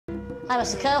Hi,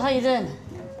 Mr. Cowell, how you doing?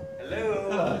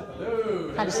 Hello.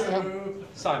 Hello. Hi, Mr. Cowell.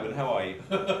 Simon, how are you?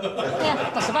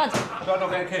 Yeah, not so bad. Do I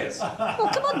not get a kiss? Oh,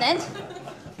 come on then.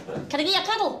 Can I get you a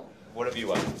cuddle? Whatever you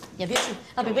want. You're beautiful.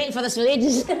 I've been waiting for this for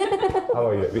ages. How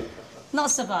are you?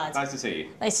 Not so bad. Nice to see you.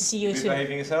 Nice to see you You too.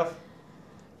 behaving yourself?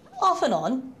 Off and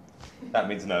on. That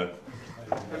means no.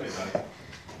 Oh,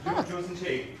 Do you want some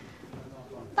tea?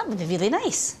 that would be really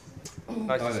nice.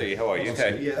 Nice to see you. How are you?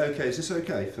 Okay. Yeah, okay. Is this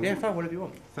okay? For Yeah, fine. Whatever you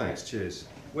want. Thanks, cheers.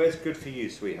 Where's good for you,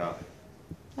 sweetheart?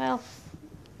 Well,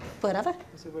 whatever. I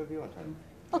said wherever you want.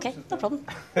 Okay, no problem.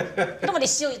 I don't want to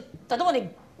steal. I don't want to.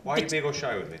 Why are you being all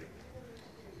shy with me?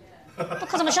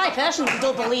 Because I'm a shy person. You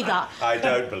don't believe that. I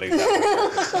don't believe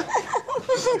that.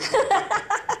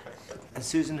 Has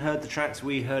Susan heard the tracks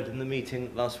we heard in the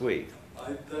meeting last week?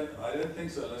 I don't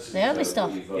think so. Unless The early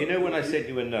stuff. You know when I sent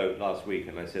you a note last week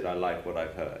and I said I like what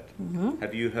I've heard?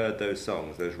 Have you heard those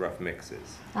songs, those rough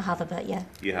mixes? I have a bit, yeah.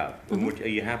 You have? And are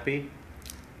you happy?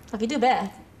 I could do better,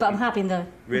 but I'm happy in the.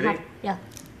 Really? Yeah.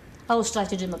 I will strive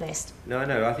to do my best. No, I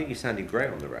know. I think you sounded great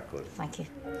on the record. Thank you.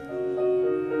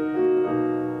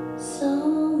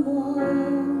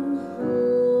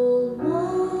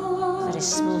 Very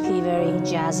smoky, very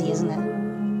jazzy, isn't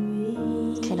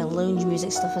it? Kind of lounge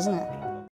music stuff, isn't it?